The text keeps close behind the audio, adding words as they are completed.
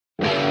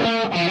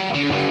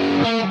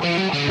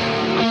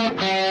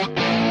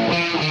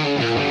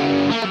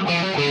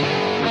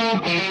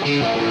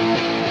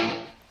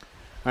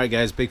Alright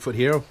guys, Bigfoot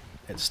here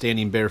at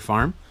Standing Bear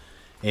Farm,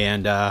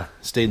 and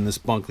stayed in this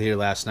bunk here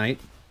last night.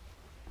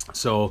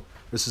 So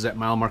this is at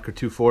mile marker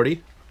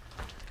 240,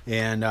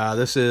 and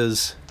this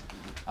is...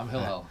 I'm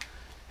Hillel.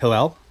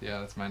 Hillel?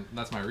 Yeah,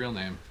 that's my real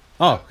name.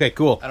 Oh, okay,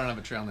 cool. I don't have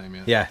a trail name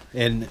yet. Yeah,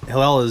 and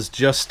Hillel is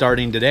just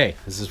starting today.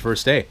 This is his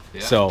first day.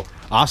 Yeah. So,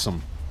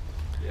 awesome.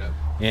 Yeah.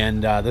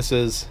 And this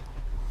is...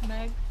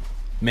 Meg.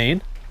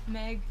 Maine?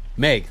 Meg.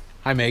 Meg.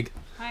 Hi, Meg.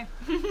 Hi.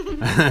 Is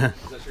that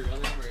your real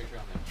name or your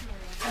trail name?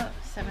 Oh,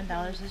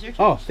 $7 is your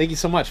Oh, thank you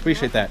so much.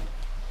 Appreciate that.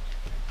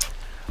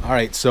 All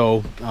right,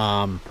 so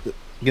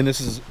again,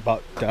 this is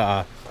about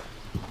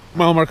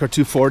mile marker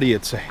 240.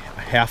 It's a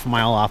half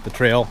mile off the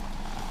trail.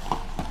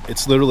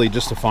 It's literally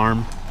just a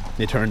farm.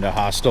 They turned a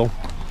hostel,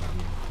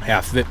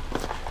 half of it.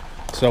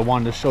 So I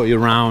wanted to show you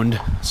around.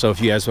 So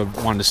if you guys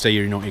wanted to stay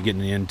here, you know what you're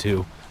getting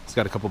into. It's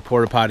got a couple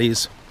porta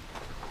potties.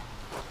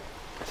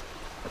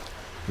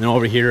 And then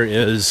over here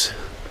is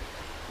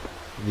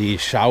the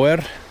shower.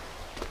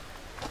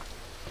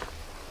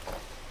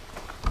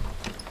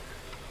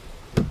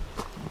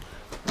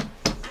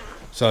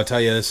 So I'll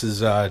tell you, this is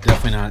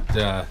definitely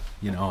not,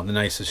 you know, the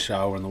nicest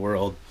shower in the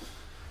world.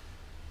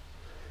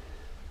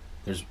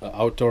 There's an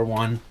outdoor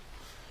one,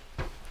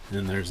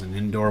 and there's an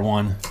indoor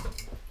one.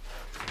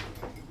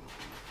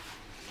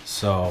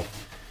 So,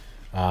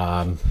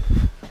 I've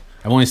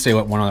only stayed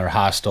with one other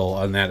hostel.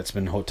 Other than that, it's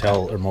been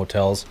hotel or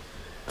motels.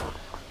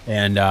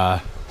 And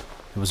it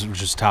was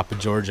just top of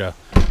Georgia.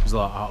 There's a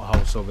little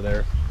outhouse over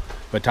there,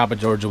 but top of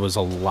Georgia was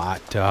a lot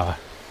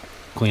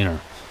cleaner.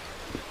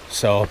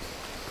 So.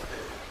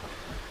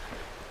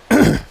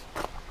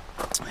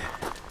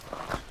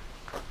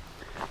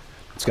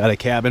 It's got a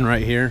cabin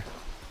right here.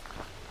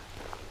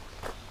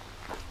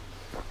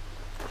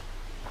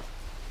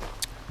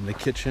 And the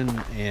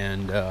kitchen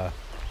and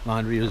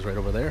laundry is right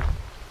over there.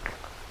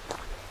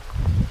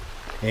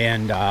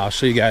 And I'll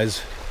show you guys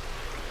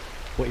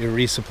what your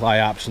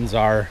resupply options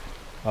are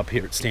up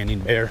here at Standing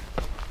Bear.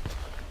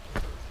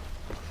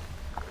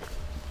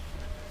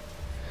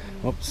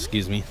 Oops,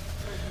 excuse me.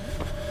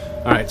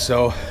 Alright,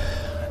 so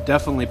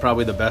definitely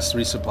probably the best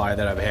resupply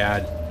that I've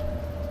had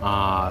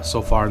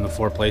so far in the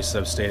 4 places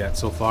I've stayed at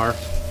so far.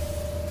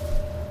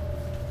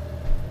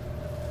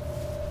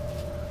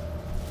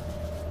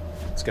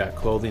 It's got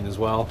clothing as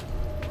well.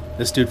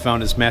 This dude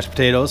found his mashed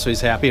potatoes, so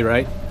he's happy,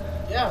 right?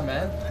 Yeah,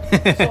 man.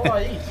 That's all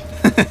I eat.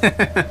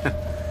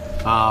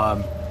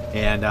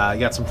 And you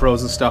got some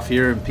frozen stuff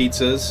here and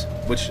pizzas,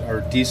 which are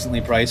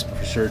decently priced, but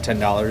for sure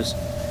 $10.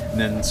 And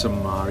then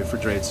some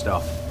refrigerated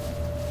stuff.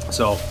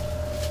 So,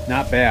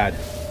 not bad.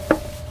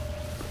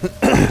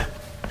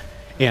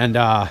 And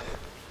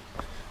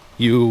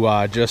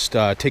you just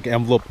take an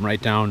envelope and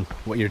write down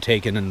what you're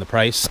taking and the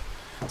price.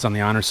 It's on the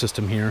honor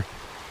system here.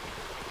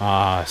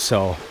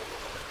 So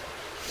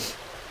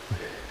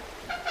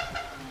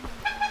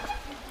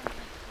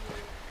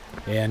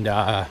and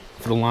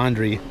for the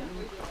laundry,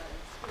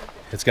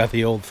 it's got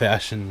the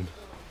old-fashioned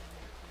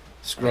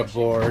scrub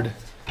board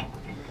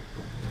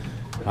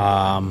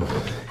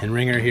and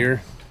wringer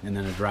here, and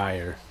then a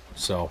dryer.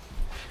 So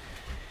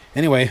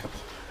anyway,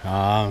 you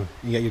got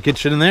your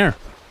kitchen in there.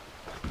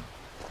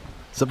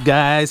 What's up,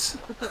 guys?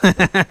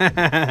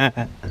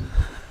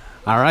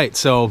 All right,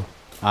 so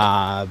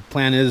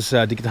plan is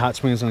to get to hot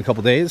springs in a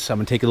couple days. I'm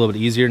gonna take it a little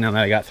bit easier now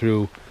that I got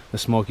through the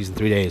Smokies in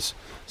 3 days.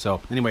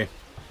 So anyway,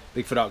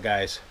 Bigfoot out,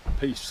 guys.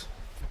 Peace.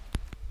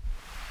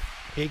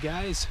 Hey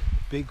guys,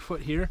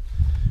 Bigfoot here.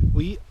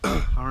 We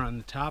are on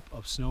the top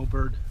of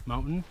Snowbird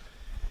Mountain.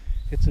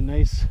 It's a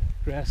nice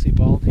grassy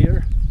bald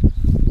here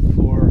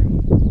for a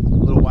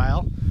little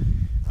while.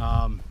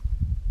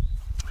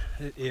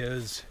 It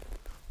is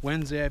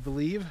Wednesday, I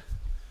believe.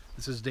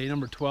 This is day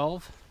number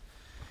 12,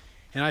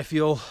 and I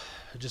feel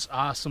just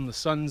awesome. The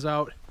sun's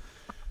out,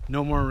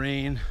 no more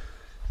rain.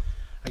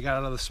 I got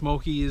out of the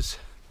Smokies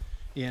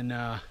in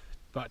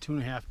about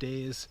 2.5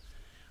 days.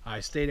 I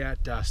stayed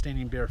at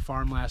Standing Bear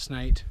Farm last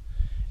night,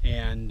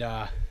 and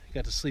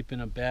got to sleep in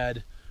a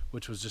bed,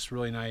 which was just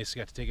really nice.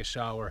 Got to take a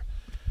shower.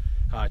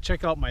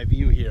 Check out my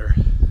view here.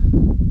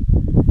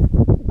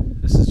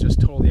 This is just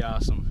totally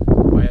awesome.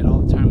 If I had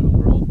all the time in the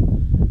world,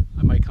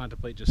 I might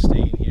contemplate just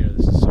staying here.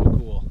 This is so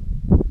cool.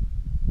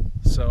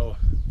 So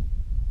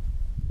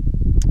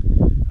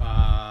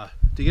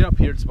to get up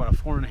here, it's about a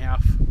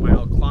 4.5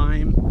 mile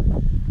climb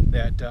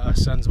that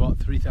ascends about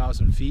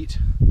 3,000 feet.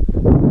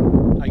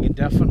 I can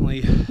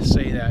definitely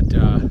say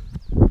that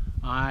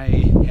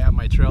I have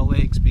my trail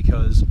legs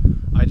because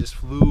I just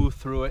flew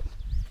through it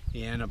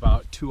in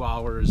about 2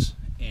 hours,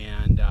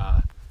 and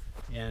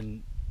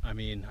I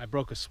mean, I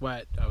broke a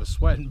sweat. I was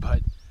sweating,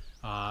 but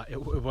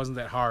it wasn't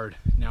that hard.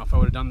 Now, if I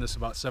would have done this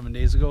about 7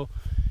 days ago, it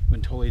would have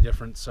been totally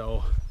different.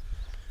 So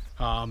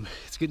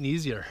it's getting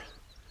easier,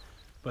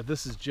 but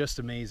this is just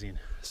amazing.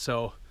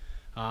 So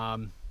I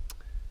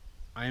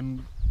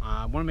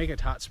want to make it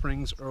to Hot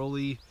Springs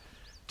early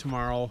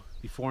tomorrow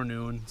before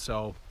noon.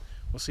 So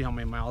we'll see how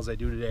many miles I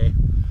do today,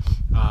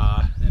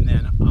 and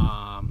then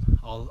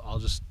I'll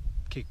just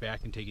kick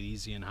back and take it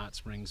easy in Hot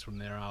Springs from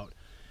there out.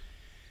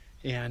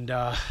 And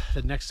the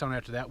next town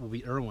after that will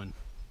be Irwin.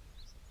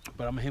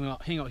 But I'm gonna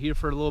hang out here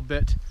for a little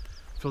bit,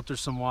 filter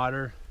some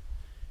water,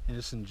 and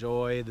just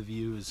enjoy the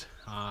views.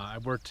 I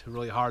worked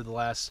really hard the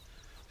last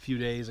few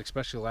days,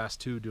 especially the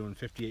last two, doing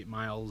 58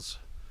 miles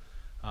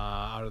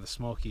out of the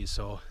Smokies,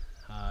 so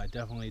I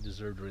definitely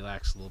deserve to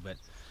relax a little bit.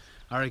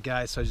 Alright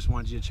guys, so I just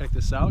wanted you to check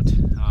this out.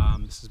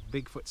 This is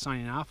Bigfoot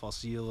signing off. I'll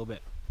see you in a little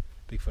bit.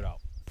 Bigfoot out.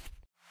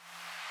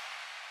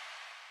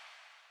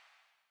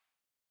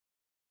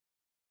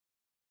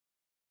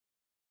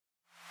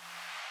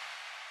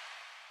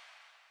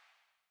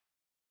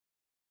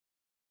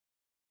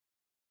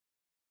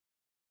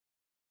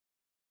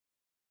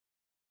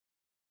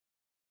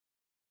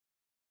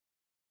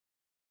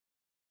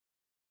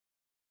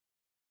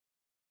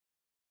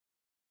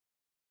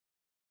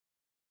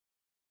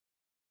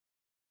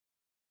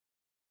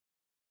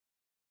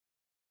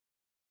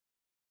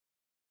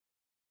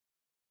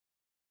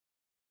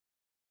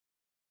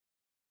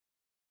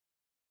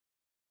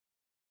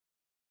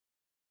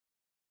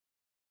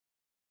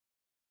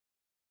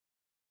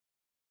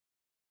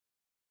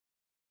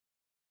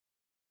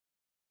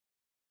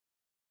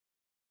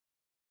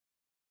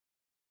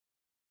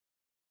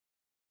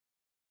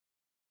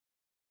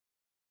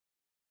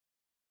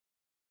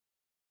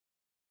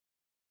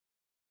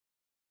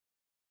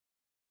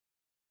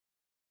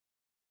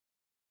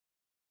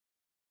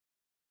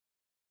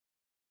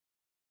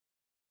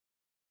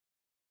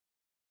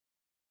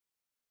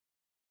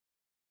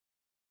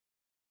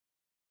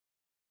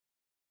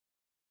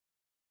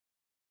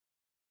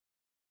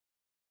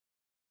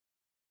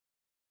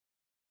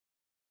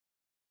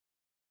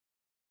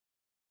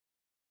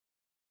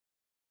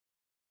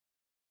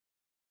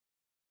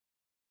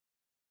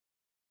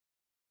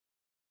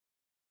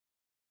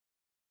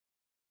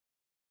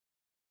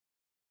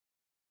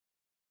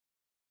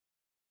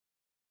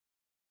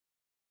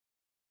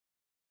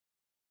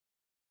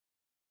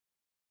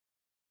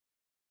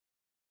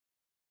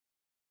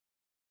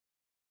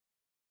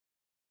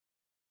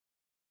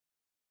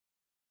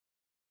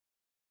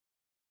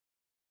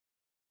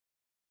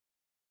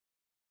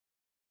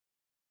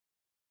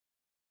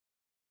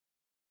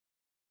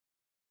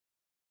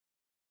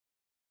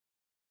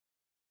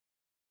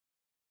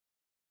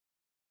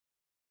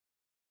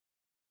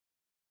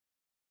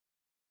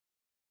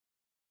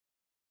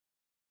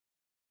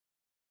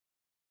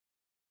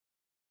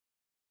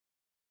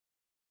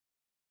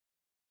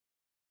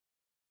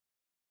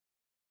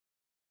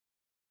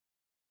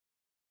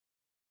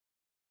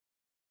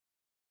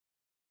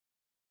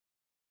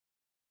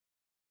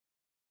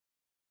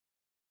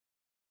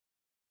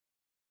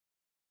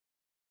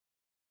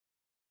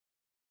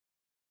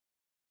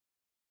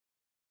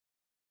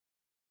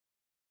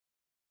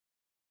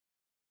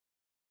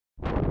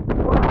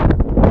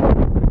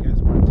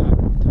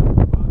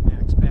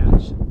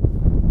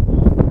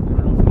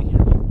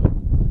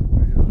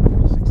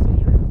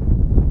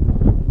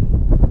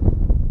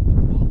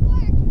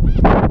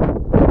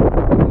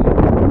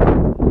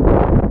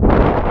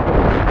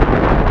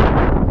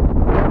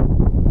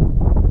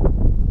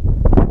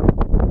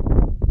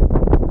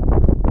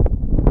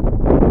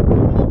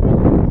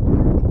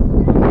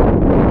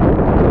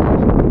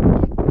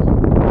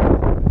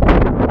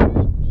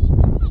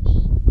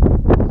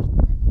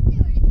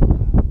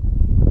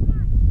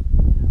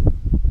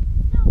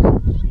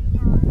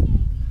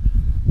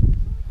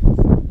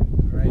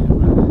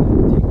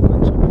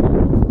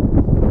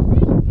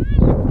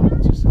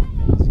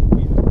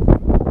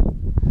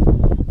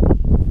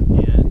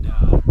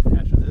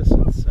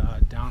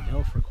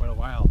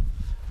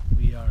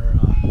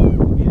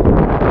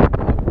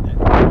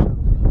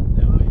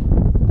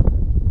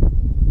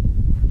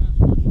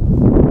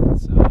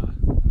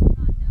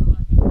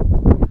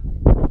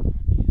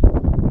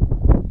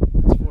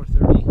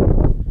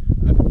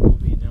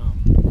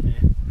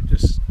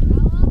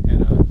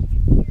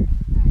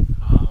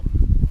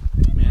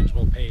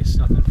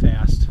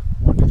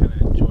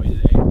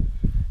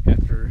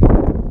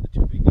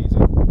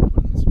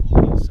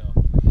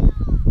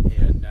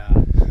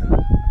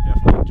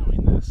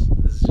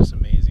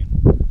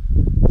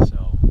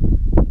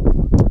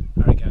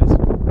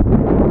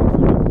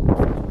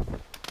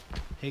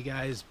 Hey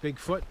guys,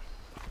 Bigfoot.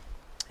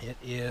 It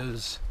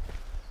is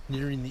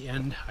nearing the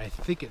end. I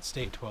think it's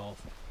day 12.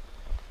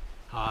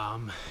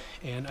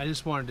 And I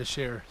just wanted to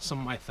share some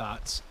of my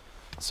thoughts.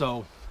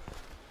 So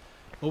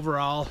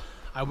overall,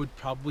 I would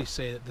probably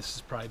say that this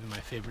is probably my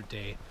favorite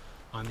day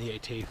on the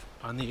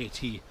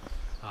AT.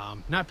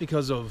 Not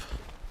because of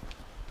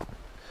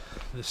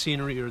the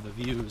scenery or the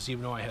views,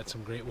 even though I had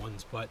some great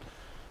ones, but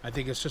I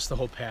think it's just the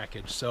whole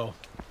package. So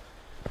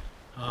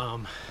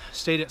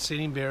stayed at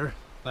Sitting Bear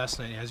last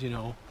night, as you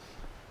know,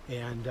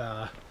 and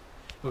it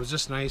was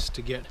just nice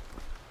to get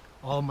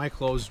all of my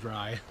clothes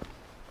dry.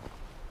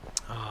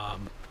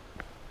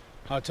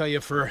 I'll tell you,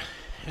 for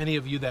any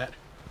of you that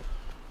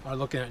are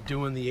looking at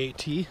doing the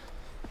AT,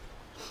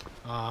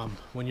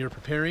 when you're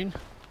preparing,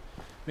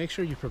 make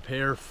sure you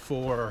prepare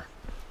for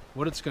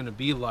what it's going to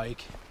be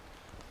like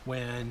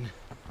when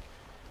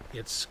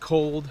it's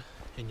cold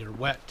and you're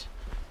wet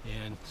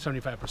and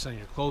 75% of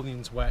your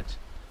clothing's wet,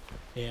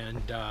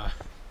 and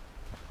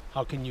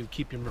how can you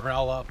keep your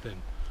morale up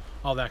and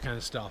all that kind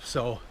of stuff.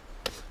 So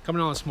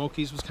coming on the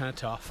Smokies was kind of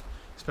tough,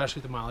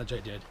 especially the mileage I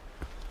did.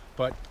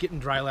 But getting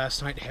dry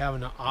last night,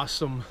 having an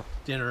awesome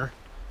dinner,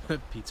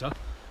 pizza,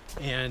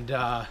 and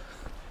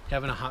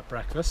having a hot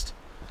breakfast.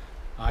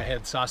 I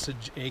had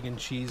sausage, egg, and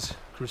cheese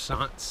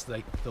croissants,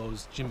 like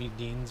those Jimmy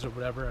Dean's or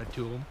whatever. I had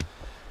 2 of them.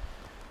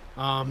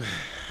 I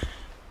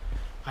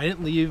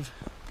didn't leave.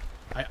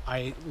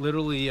 I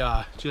literally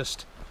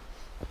just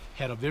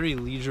had a very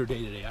leisure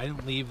day today. I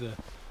didn't leave the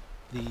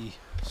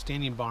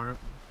standing farm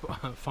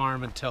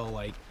until,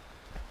 like,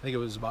 I think it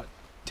was about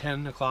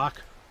 10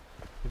 o'clock,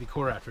 maybe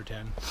quarter after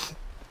 10.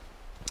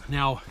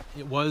 Now,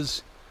 it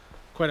was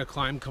quite a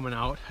climb coming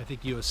out. I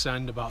think you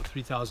ascend about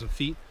 3,000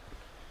 feet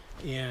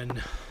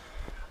in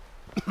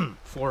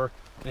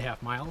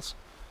 4.5 miles.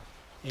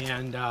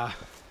 And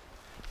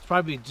it's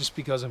probably just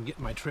because I'm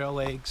getting my trail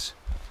legs,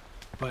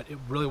 but it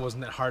really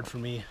wasn't that hard for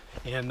me.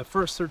 And the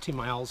first 13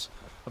 miles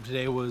of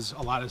today was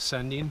a lot of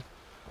ascending.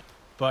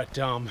 But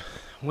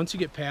once you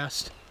get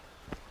past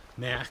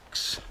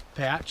Max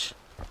Patch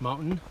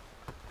Mountain,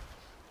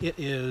 it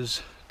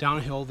is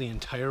downhill the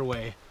entire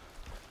way,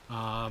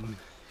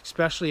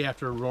 especially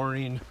after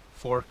Roaring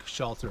Fork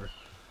Shelter.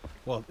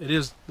 Well, it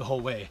is the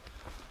whole way,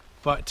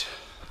 but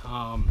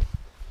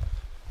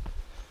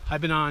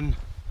I've been on,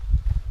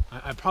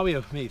 I probably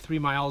have maybe 3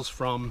 miles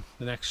from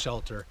the next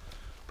shelter,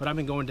 but I've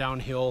been going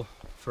downhill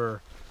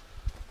for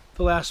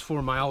the last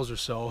 4 miles or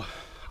so.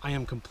 I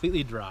am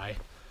completely dry.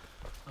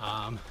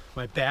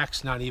 My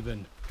back's not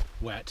even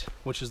wet,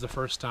 which is the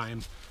first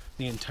time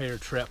the entire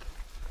trip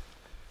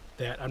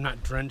that I'm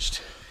not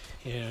drenched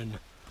in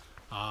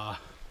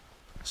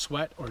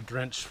sweat or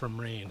drenched from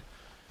rain,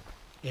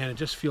 and it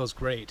just feels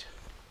great.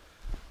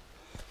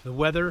 The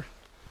weather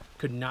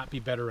could not be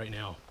better right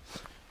now.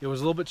 It was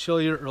a little bit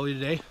chillier early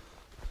today,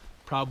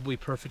 probably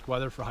perfect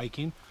weather for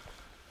hiking.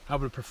 I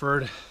would have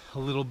preferred a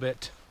little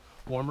bit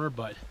warmer,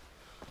 but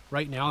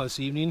right now this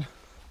evening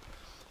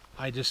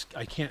I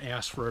can't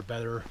ask for a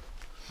better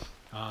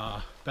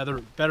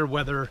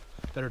weather,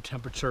 better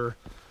temperature,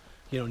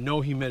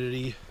 no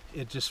humidity.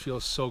 It just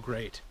feels so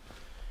great.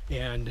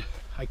 And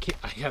I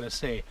gotta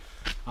say,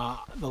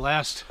 the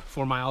last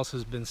 4 miles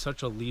has been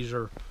such a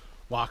leisure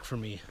walk for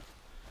me.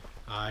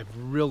 I've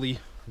really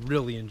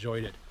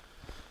enjoyed it.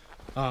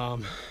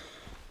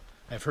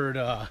 I've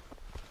heard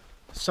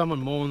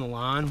someone mowing the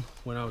lawn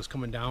when I was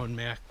coming down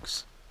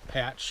Max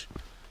Patch,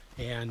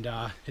 and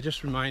it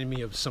just reminded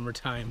me of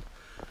summertime.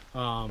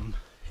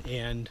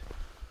 And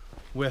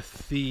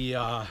with the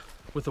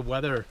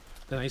weather,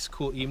 the nice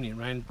cool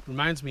evening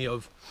reminds me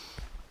of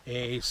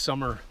a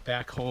summer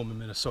back home in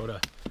Minnesota,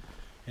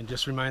 and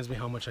just reminds me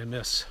how much I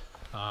miss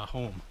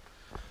home.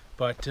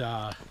 But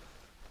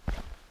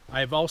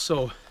I've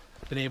also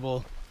been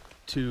able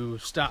to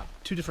stop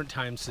 2 different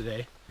times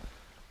today.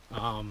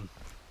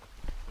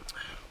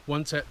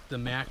 Once at the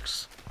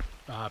Max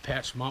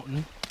Patch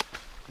Mountain,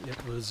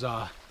 it was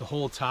the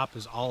whole top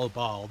is all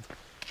bald,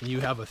 and you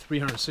have a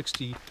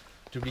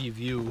 360-degree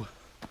view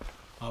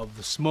of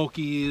the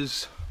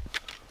Smokies,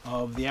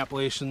 of the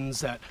Appalachians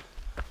that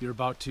you're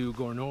about to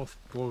go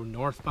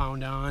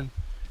northbound on,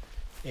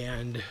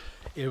 and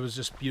it was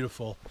just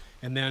beautiful.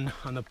 And then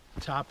on the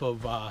top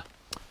of I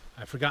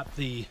forgot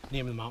the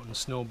name of the mountain,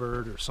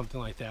 Snowbird or something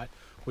like that,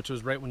 which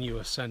was right when you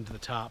ascend to the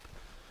top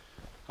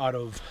out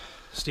of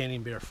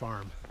Standing Bear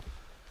Farm.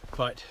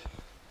 But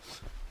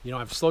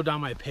I've slowed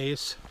down my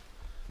pace.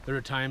 There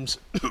are times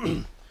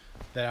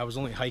that I was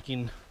only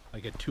hiking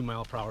like a 2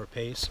 mile per hour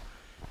pace,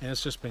 and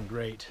it's just been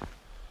great.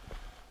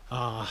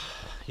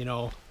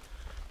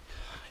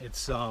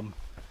 It's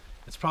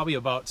probably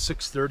about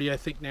 6:30 I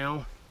think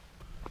now,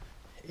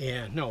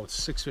 and no, it's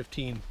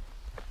 6:15,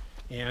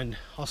 and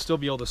I'll still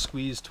be able to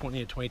squeeze 20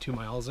 to 22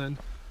 miles in,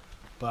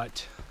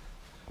 but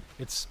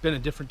it's been a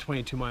different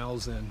 22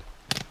 miles than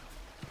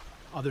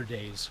other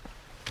days.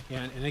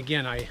 And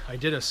again, I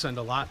did ascend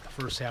a lot the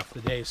first half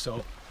of the day,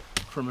 so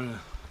from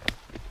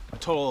a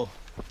total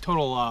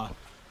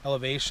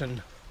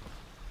elevation,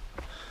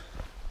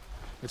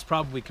 it's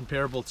probably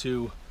comparable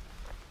to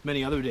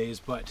many other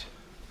days, but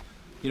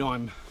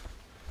I'm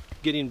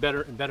getting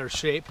better in better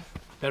shape,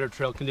 better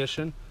trail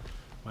condition.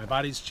 My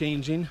body's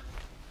changing,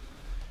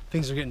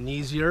 things are getting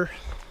easier,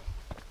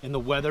 and the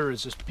weather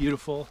is just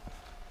beautiful,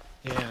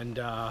 and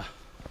I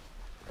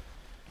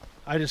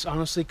just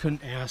honestly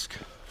couldn't ask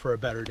for a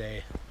better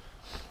day.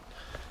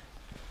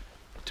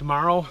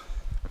 Tomorrow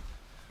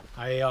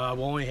I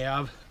will only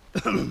have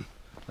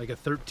like a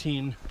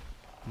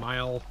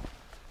 13-mile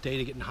day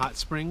to get in Hot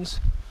Springs,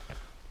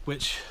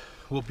 which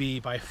will be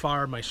by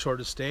far my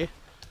shortest day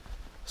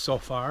so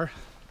far,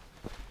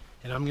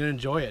 and I'm gonna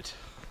enjoy it.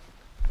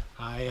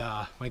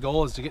 My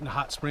goal is to get into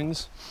Hot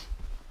Springs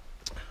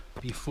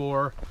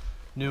before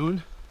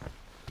noon.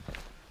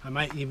 I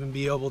might even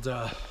be able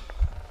to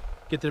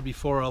get there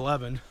before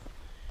 11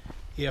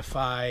 if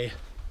I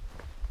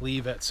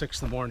leave at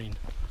 6 in the morning.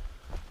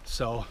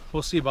 So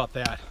we'll see about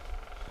that.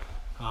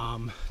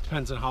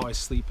 Depends on how I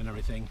sleep and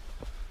everything.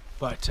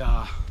 But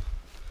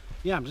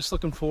yeah, I'm just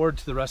looking forward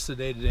to the rest of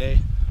the day today.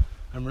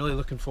 I'm really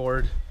looking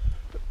forward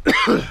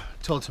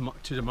to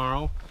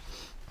tomorrow,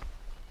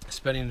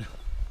 spending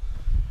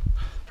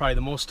probably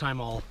the most time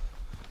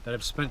that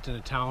I've spent in a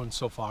town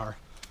so far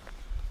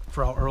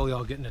for how early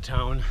I'll get into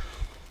town.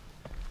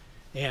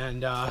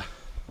 And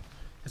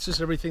it's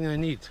just everything that I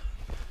need.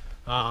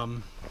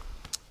 I'm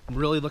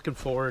really looking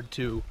forward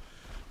to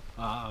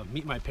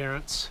meet my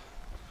parents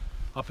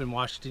up in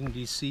Washington,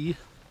 D.C.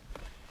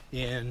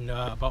 in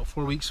about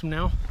 4 weeks from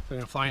now. They're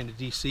going to fly into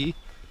D.C.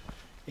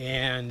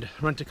 and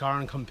rent a car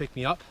and come pick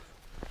me up.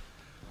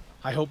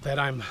 I hope that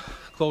I'm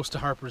close to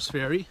Harper's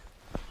Ferry.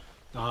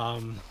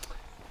 And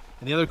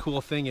the other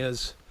cool thing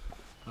is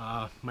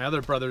my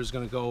other brother is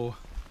going to go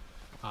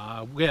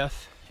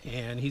with,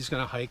 and he's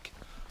going to hike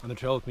on the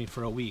trail with me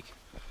for a week,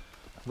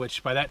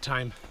 which by that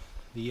time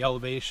the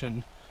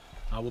elevation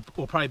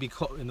will probably be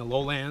in the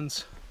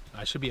lowlands.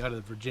 I should be out of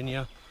the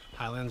Virginia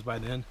highlands by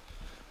then.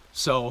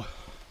 So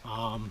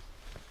I'll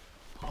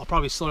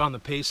probably slow down the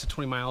pace to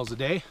 20 miles a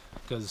day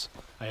because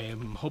I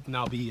am hoping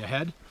I'll be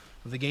ahead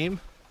of the game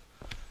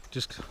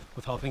just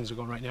with how things are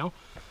going right now.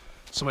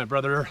 So my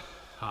brother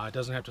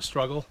doesn't have to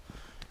struggle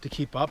to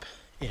keep up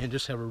and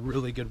just have a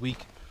really good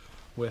week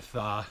with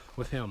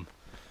him.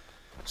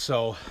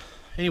 So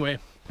anyway,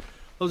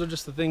 those are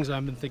just the things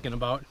I've been thinking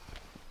about.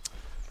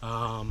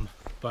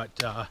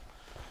 But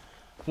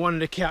wanted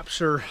to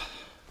capture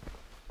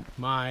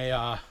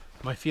my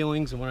my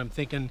feelings and what I'm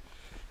thinking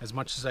as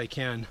much as I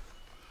can,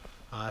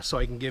 so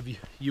I can give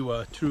you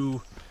a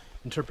true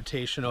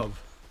interpretation of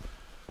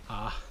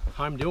how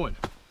I'm doing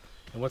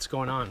and what's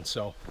going on.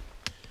 So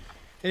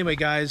anyway,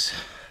 guys,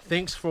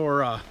 thanks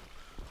for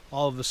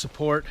all of the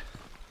support.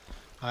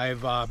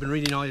 I've been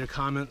reading all your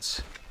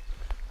comments.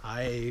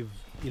 I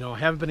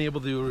haven't been able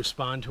to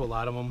respond to a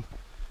lot of them,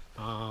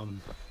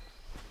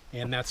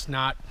 and that's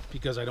not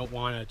because I don't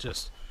want to.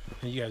 Just,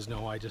 you guys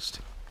know, it's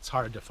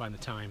hard to find the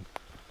time.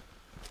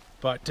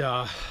 But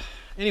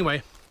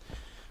anyway,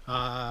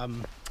 I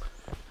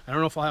don't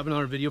know if I'll have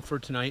another video for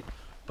tonight,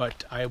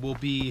 but I will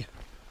be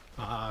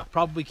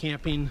probably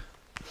camping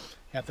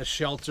at the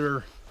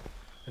shelter.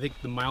 I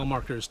think the mile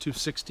marker is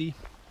 260,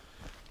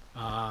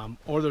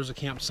 or there's a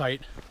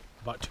campsite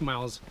about 2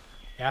 miles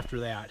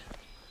after that.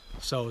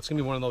 So it's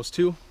gonna be one of those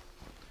two.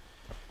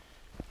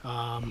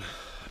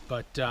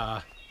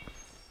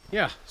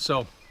 Yeah,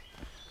 so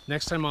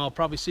next time I'll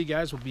probably see you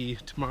guys will be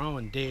tomorrow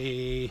on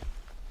day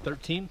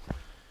 13,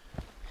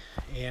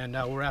 and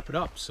we'll wrap it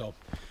up. So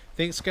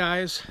thanks,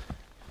 guys.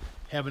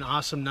 Have an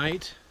awesome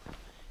night,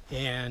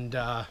 and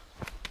I'll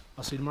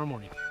see you tomorrow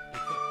morning.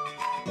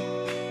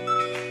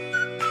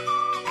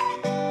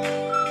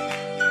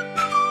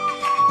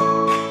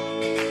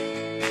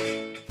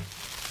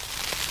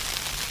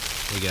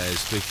 Hey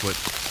guys, Bigfoot.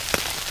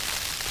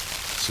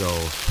 So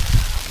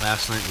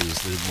last night was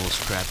the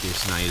most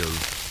crappiest night of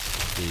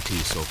day 2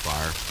 so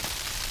far.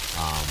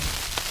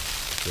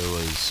 There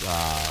was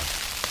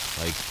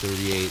like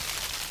 38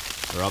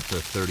 or up to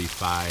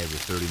 35 or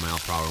 30 mile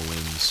per hour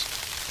winds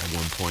at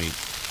one point,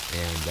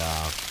 and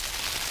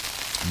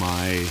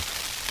my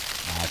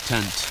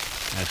tent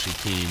actually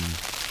came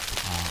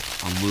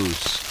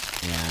unloose,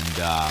 and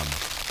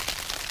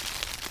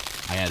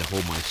I had to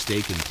hold my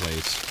stake in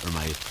place, or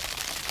my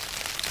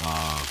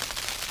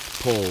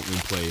pole in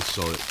place,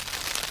 so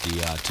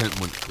the tent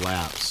wouldn't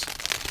collapse.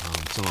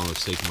 Somehow the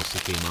stake must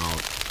have came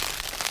out,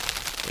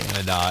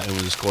 and it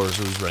was, of course,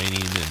 it was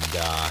raining, and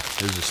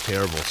it was just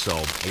terrible.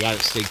 So I got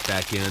it staked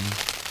back in,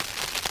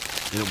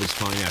 and it was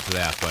fine after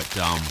that. But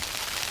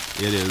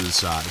it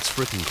is it's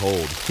freaking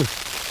cold.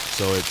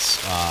 So it's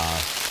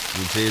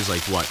today's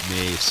like what,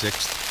 May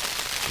 6th,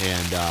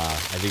 and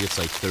I think it's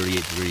like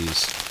 38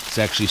 degrees. It's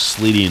actually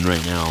sleeting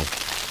right now.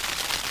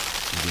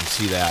 You can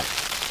see that.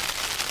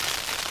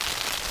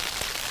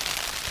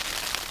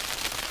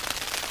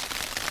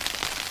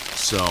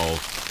 So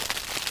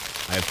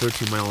I have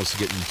 13 miles to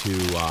get into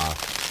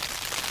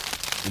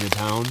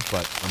town,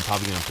 but I'm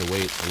probably gonna have to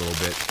wait a little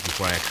bit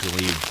before I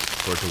actually leave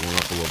for it to warm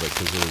up a little bit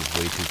because it is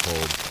way too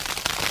cold,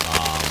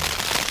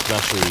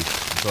 especially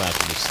until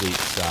after the sleet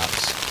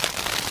stops.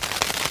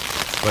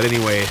 But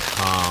anyway,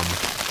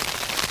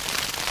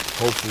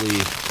 hopefully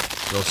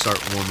it'll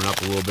start warming up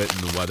a little bit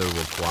and the weather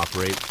will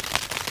cooperate,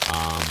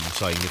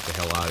 so I can get the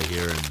hell out of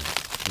here and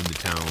into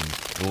town.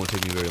 It won't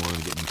take me very long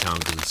to get in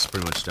town because it's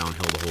pretty much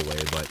downhill the whole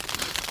way, but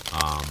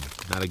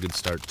not a good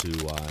start to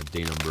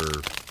day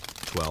number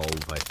 12,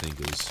 I think,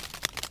 is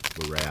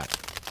where we're at.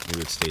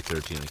 Maybe it's day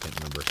 13, I can't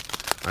remember.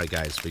 Alright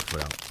guys,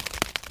 Bigfoot out.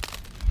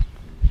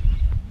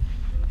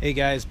 Hey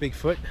guys,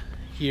 Bigfoot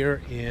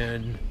here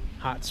in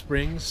Hot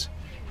Springs.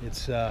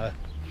 It's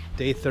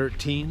day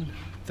 13,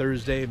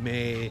 Thursday,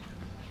 May,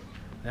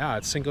 yeah,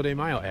 it's Cinco de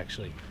Mayo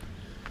actually.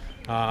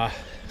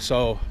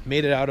 So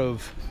made it out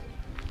of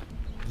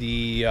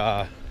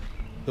the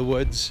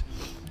woods.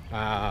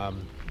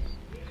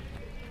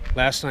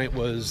 Last night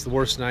was the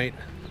worst night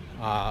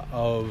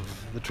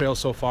of the trail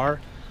so far,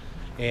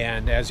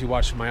 and as you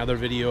watched my other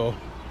video,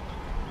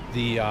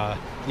 the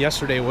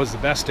yesterday was the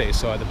best day.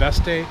 So the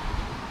best day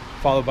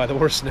followed by the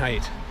worst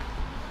night.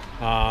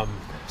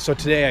 So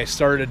today I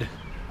started,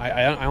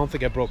 I don't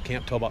think I broke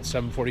camp till about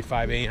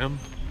 7:45 a.m.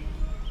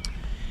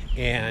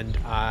 and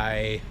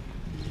I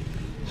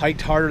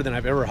hiked harder than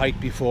I've ever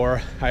hiked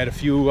before. I had a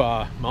few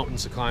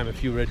mountains to climb, a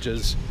few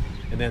ridges,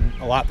 and then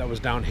a lot that was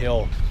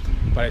downhill.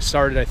 But I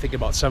started, I think,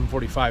 about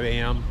 7:45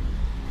 a.m.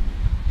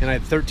 and I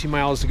had 13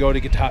 miles to go to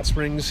get to Hot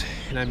Springs,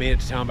 and I made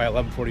it to town by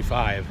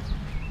 11:45.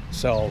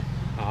 So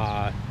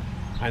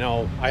I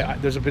know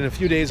there's been a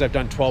few days I've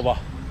done 12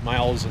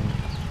 miles and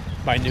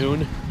by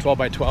noon, 12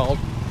 by 12,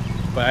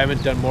 but I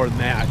haven't done more than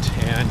that.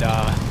 And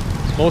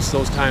most of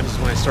those times is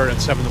when I start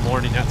at 7 in the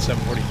morning, not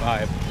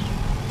 7:45.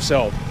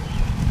 So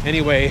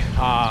anyway,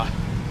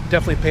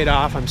 definitely paid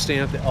off. I'm staying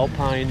at the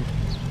Alpine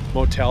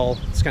Motel.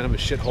 It's kind of a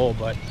shithole,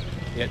 but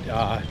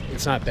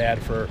it's not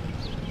bad for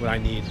what I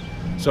need.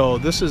 So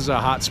this is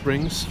Hot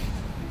Springs.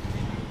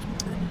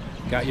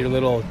 Got your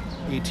little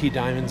AT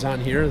diamonds on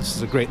here. This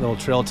is a great little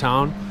trail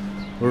town.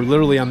 We're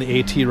literally on the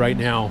AT right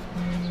now.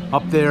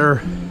 Up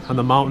there on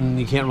the mountain,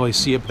 you can't really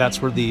see it, but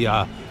that's where the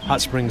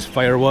Hot Springs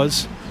fire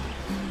was.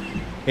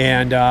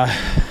 And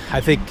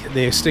I think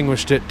they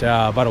extinguished it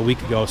about a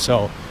week ago,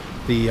 so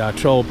the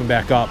trail opened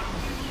back up.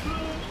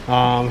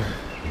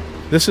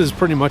 This is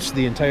pretty much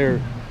the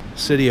entire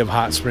city of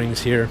Hot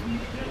Springs here.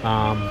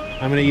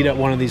 I'm gonna eat at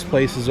one of these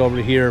places over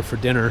here for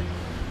dinner.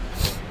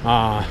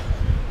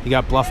 You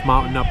got Bluff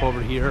Mountain up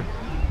over here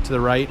to the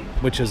right,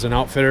 which is an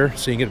outfitter,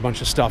 so you can get a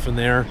bunch of stuff in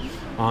there.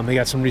 They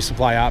got some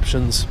resupply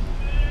options.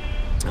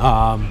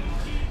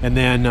 And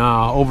then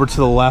over to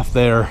the left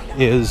there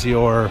is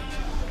your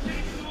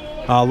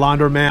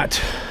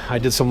laundromat. I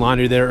did some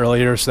laundry there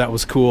earlier, so that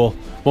was cool.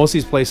 Most of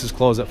these places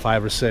close at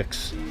 5 or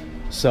 6.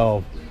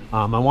 So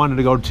I wanted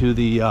to go to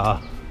the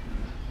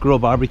grill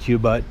barbecue,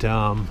 but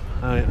I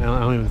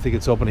don't even think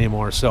it's open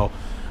anymore. So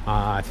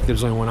I think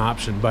there's only one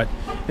option. But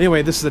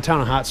anyway, this is the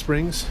town of Hot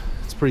Springs.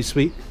 It's pretty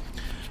sweet.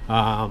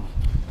 And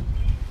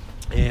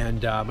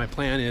my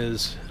plan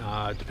is,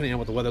 depending on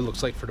what the weather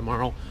looks like for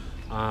tomorrow,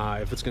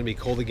 if it's going to be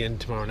cold again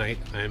tomorrow night,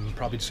 I'm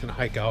probably just going to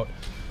hike out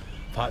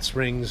Hot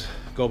Springs,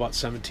 go about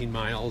 17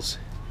 miles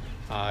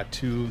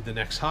to the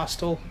next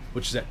hostel,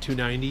 which is at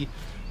 290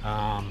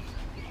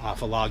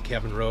 off a log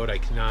cabin road. I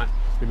cannot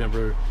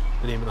remember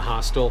the name of the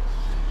hostel.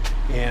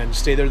 And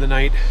stay there the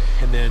night,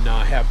 and then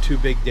have 2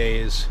 big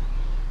days.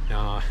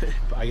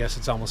 I guess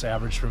it's almost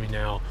average for me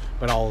now,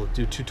 but I'll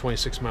do 2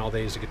 26-mile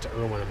days to get to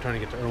Irwin. I'm trying to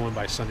get to Irwin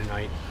by Sunday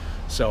night.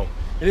 So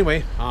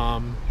anyway,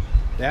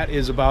 that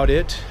is about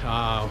it.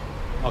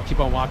 I'll keep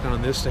on walking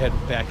on this to head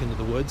back into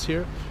the woods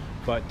here.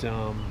 But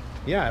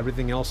yeah,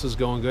 everything else is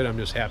going good. I'm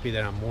just happy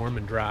that I'm warm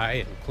and dry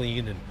and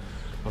clean, and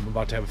I'm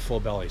about to have a full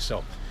belly. So,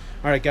 all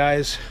right,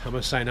 guys, I'm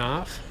gonna sign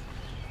off,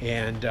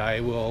 and I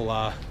will.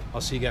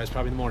 I'll see you guys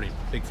probably in the morning.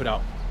 Bigfoot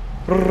out.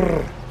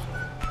 Brrr.